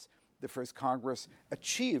existence. The first Congress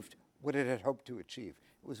achieved what it had hoped to achieve.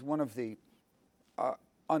 It was one of the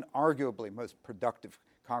unarguably most productive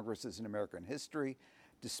Congresses in American history.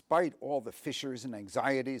 Despite all the fissures and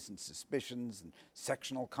anxieties and suspicions and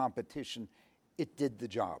sectional competition, it did the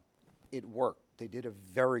job. It worked. They did a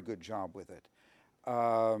very good job with it.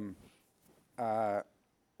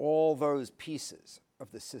 All those pieces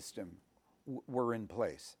of the system were in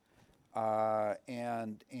place.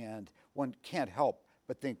 And one can't help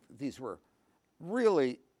but think these were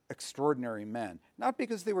really extraordinary men, not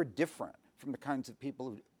because they were different from the kinds of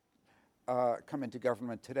people who come into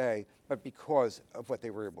government today, but because of what they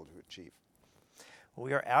were able to achieve. Well,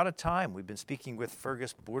 we are out of time. We've been speaking with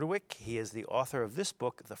Fergus Bordewick. He is the author of this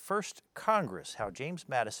book, The First Congress, How James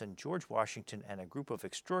Madison, George Washington, and a Group of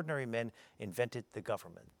Extraordinary Men Invented the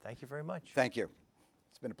Government. Thank you very much. Thank you.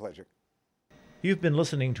 It's been a pleasure. You've been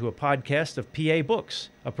listening to a podcast of PA Books,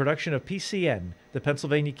 a production of PCN, the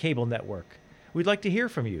Pennsylvania Cable Network. We'd like to hear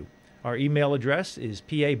from you. Our email address is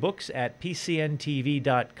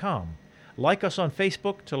pabooks@pcntv.com. Like us on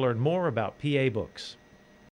Facebook to learn more about PA Books.